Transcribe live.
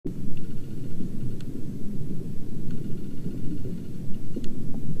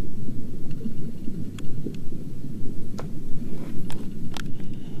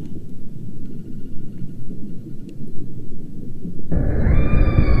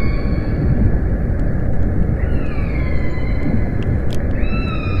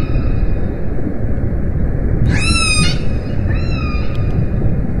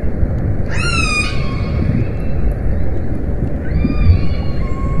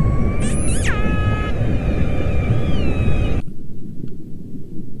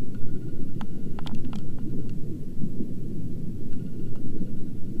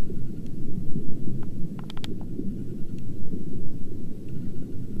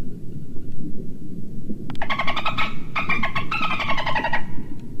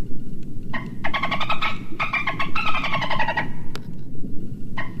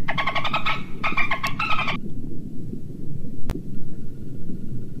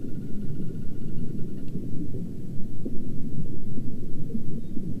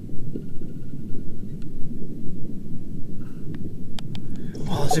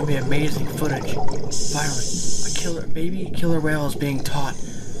gonna be amazing footage. Finally, baby killer whale is being taught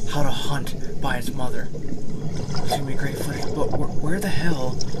how to hunt by its mother. It's gonna be great footage. But where the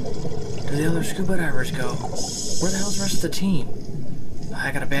hell do the other scuba divers go? Where the hell's the rest of the team?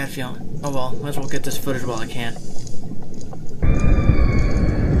 I got a bad feeling. Oh well, might as well get this footage while I can.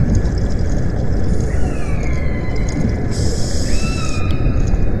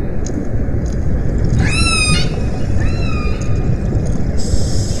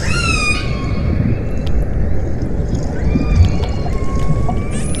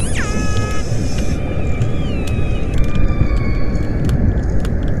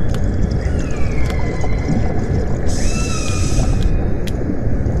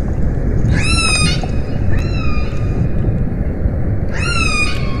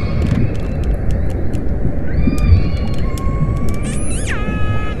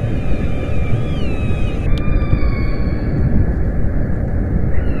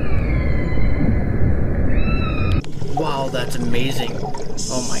 Wow, that's amazing.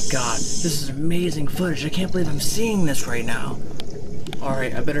 Oh my god, this is amazing footage. I can't believe I'm seeing this right now.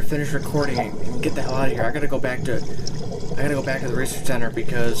 Alright, I better finish recording and get the hell out of here. I gotta go back to the research center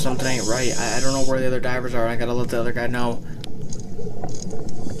because something ain't right. I don't know where the other divers are. I gotta let the other guy know.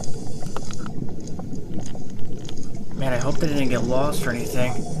 Man, I hope they didn't get lost or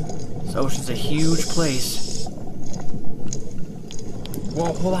anything. This ocean's a huge place.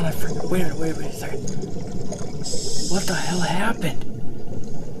 Whoa, hold on. Wait a second. What the hell happened?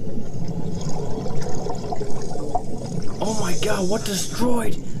 Oh my god, what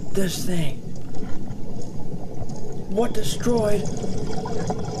destroyed this thing? What destroyed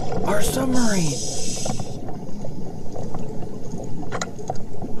our submarine?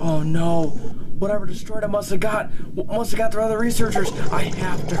 Oh no. Whatever destroyed it must have got the other researchers. I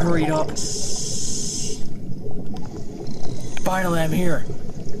have to hurry up. Finally, I'm here.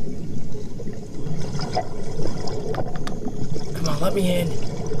 Come on, let me in.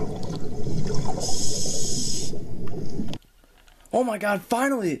 Oh my god,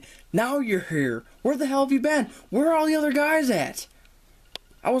 finally! Now you're here. Where the hell have you been? Where are all the other guys at?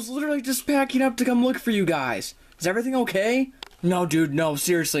 I was literally just packing up to come look for you guys. Is everything okay? No, dude, no,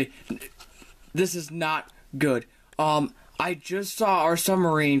 seriously. This is not good. I just saw our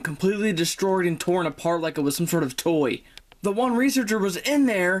submarine completely destroyed and torn apart like it was some sort of toy. The one researcher was in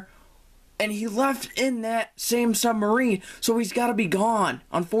there, and he left in that same submarine, so he's gotta be gone,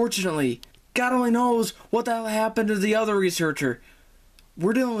 unfortunately. God only knows what the hell happened to the other researcher.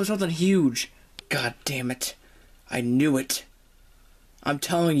 We're dealing with something huge. God damn it. I knew it. I'm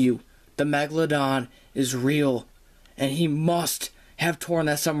telling you, the Megalodon is real, and he must have torn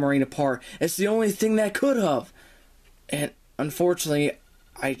that submarine apart. It's the only thing that could have. And unfortunately,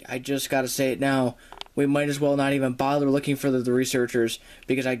 I just gotta say it now, we might as well not even bother looking for the researchers,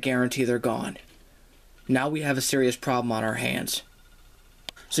 because I guarantee they're gone. Now we have a serious problem on our hands.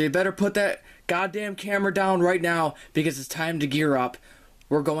 So you better put that goddamn camera down right now, because it's time to gear up.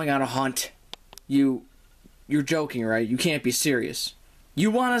 We're going on a hunt. You're joking, right? You can't be serious.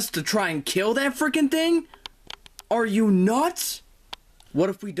 You want us to try and kill that freaking thing? Are you nuts? What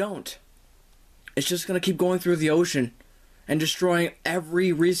if we don't? It's just gonna keep going through the ocean and destroying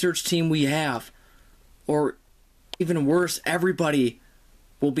every research team we have. Or even worse, everybody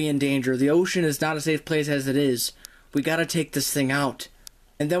will be in danger. The ocean is not a safe place as it is. We gotta take this thing out.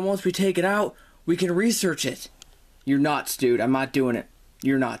 And then once we take it out, we can research it. You're nuts, dude. I'm not doing it.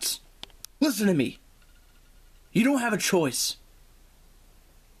 You're nuts. Listen to me. You don't have a choice.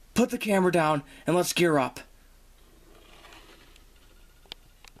 Put the camera down and let's gear up.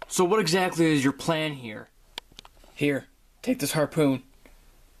 So what exactly is your plan here? Here, take this harpoon.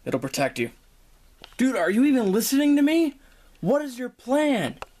 It'll protect you. Dude, are you even listening to me? What is your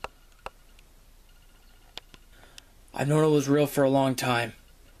plan? I've known it was real for a long time,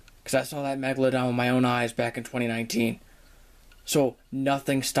 because I saw that Megalodon with my own eyes back in 2019. So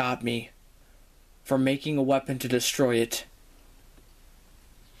nothing stopped me from making a weapon to destroy it.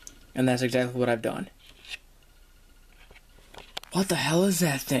 And that's exactly what I've done. What the hell is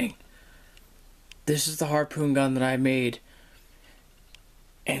that thing? This is the harpoon gun that I made.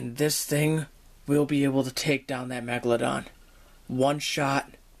 And this thing will be able to take down that Megalodon. One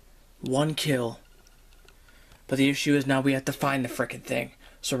shot, one kill. But the issue is now we have to find the frickin' thing.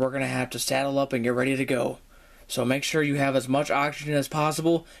 So we're going to have to saddle up and get ready to go. So make sure you have as much oxygen as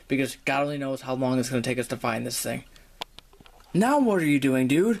possible, because God only knows how long it's going to take us to find this thing. Now what are you doing,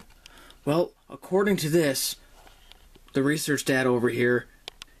 dude? Well, according to this, the research data over here,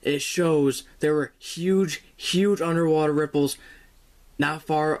 it shows there were huge underwater ripples not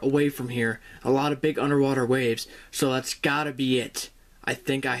far away from here. A lot of big underwater waves. So that's gotta be it. I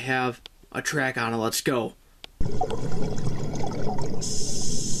think I have a track on it. Let's go.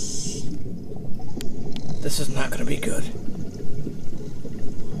 This is not gonna be good.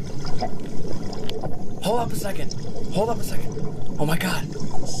 Hold up a second. Hold up a second. Oh my god.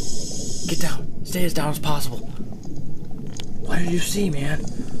 Get down. Stay as down as possible. What did you see, man?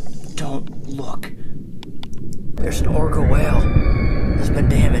 Don't look. There's an orca whale that's been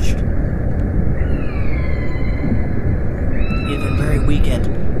damaged. He's been very weakened.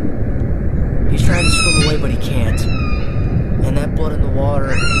 He's trying to swim away, but he can't. And that blood in the water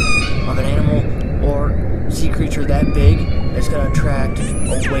of an animal or sea creature that big is gonna attract a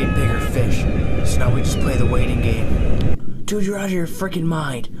way bigger fish. So now we just play the waiting game. Dude, you're out of your freaking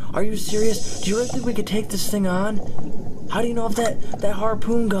mind. Are you serious? Do you really think we could take this thing on? How do you know if that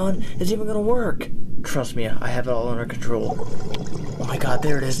harpoon gun is even gonna work? Trust me, I have it all under control. Oh my god,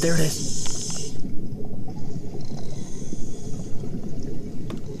 there it is, there it is.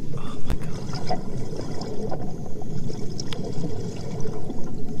 Oh my god.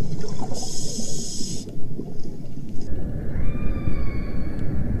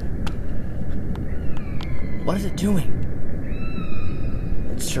 What is it doing?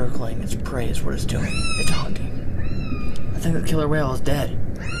 It's circling its prey is what it's doing. It's hunting. I think the killer whale is dead.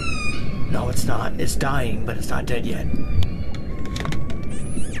 No, it's not. It's dying, but it's not dead yet.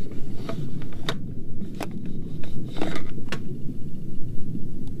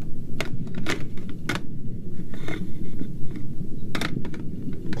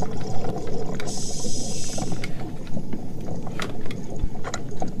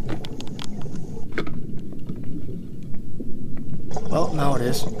 Well, now it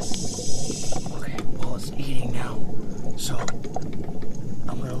is. Okay, well, it's eating now. So,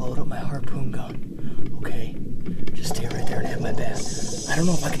 I'm gonna load up my harpoon gun. Okay? Just stay right there and have my back. I don't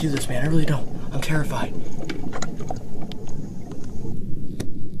know if I can do this, man. I really don't. I'm terrified.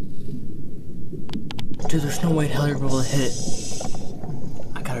 Dude, there's no way in hell you're able to hit it.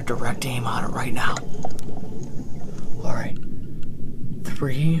 I got a direct aim on it right now. Alright.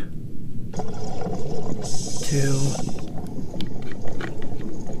 3, 2...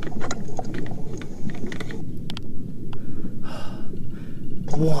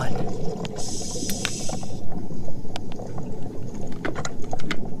 1.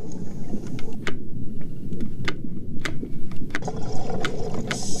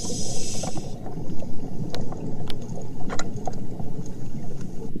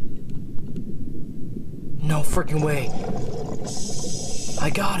 No freaking way. I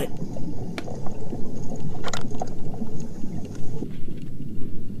got it.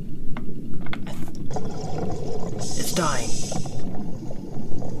 It's dying.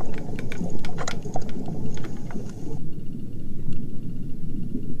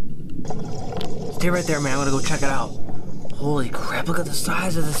 Stay right there, man. I'm gonna go check it out. Holy crap, look at the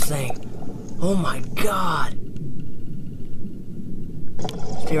size of this thing. Oh my god.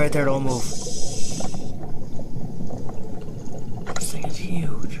 Stay right there, don't move. This thing is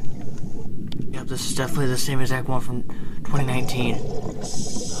huge. Yep, this is definitely the same exact one from 2019.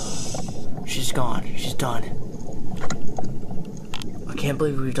 She's gone. She's done. I can't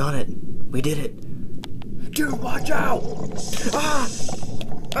believe we've done it. We did it. Dude, watch out! Ah!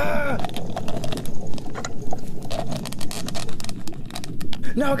 Ah!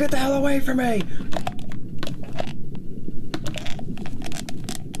 No, get the hell away from me!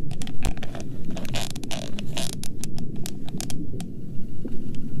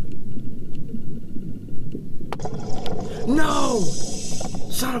 No!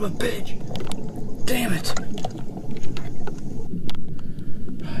 Son of a bitch! Damn it!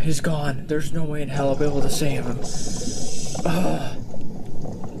 He's gone. There's no way in hell I'll be able to save him.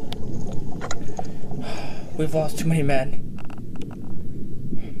 We've lost too many men.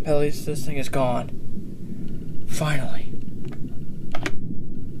 At least this thing is gone. Finally.